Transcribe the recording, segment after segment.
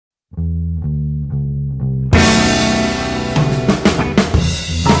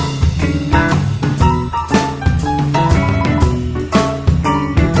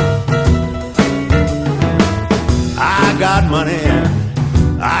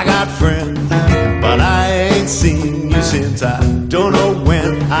got friends, but I ain't seen you since I don't know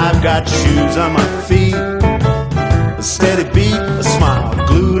when. I've got shoes on my feet, a steady beat, a smile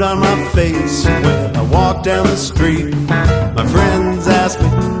glued on my face when I walk down the street. My friends ask me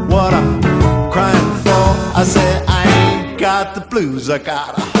what I'm crying for. I say I ain't got the blues, I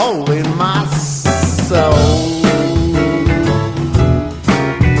got a hole in my soul.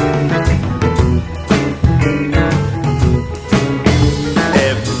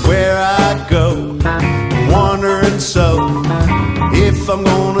 Everywhere I go, I'm wondering so if I'm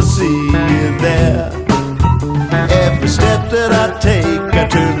gonna see you there. Every step that I take, I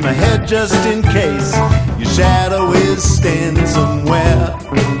turn my head just in case your shadow is standing somewhere.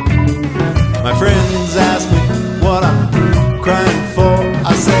 My friends ask me what I'm crying for.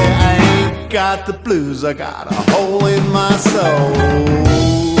 I say I ain't got the blues, I got a hole in my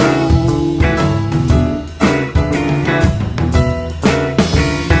soul.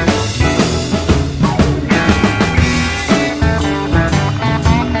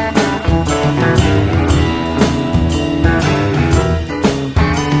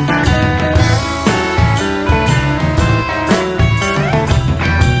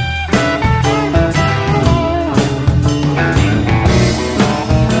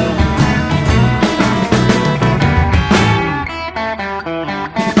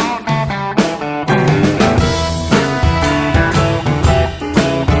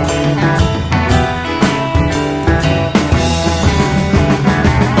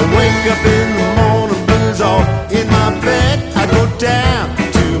 Up in the morning blues all in my bed. I go down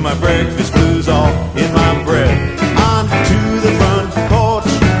to my breakfast blues all in my bread. On to the front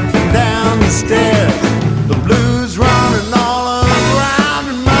porch and down the stairs. The blues running all around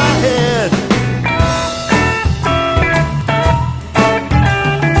in my head.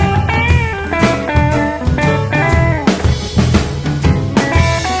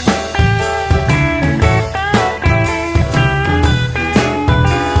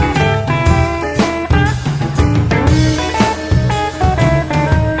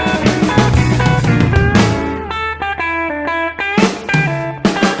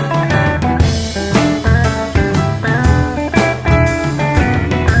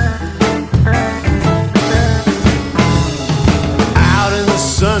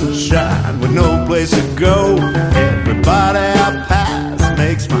 Sunshine with no place to go. Everybody I pass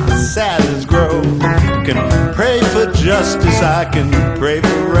makes my sadness grow. I can pray for justice, I can pray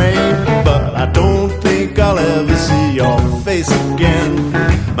for rain, but I don't think I'll ever see your face again.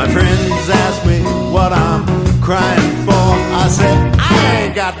 My friends ask me what I'm crying for. I said I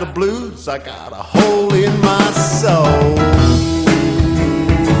ain't got the blues, I got a hole in my soul.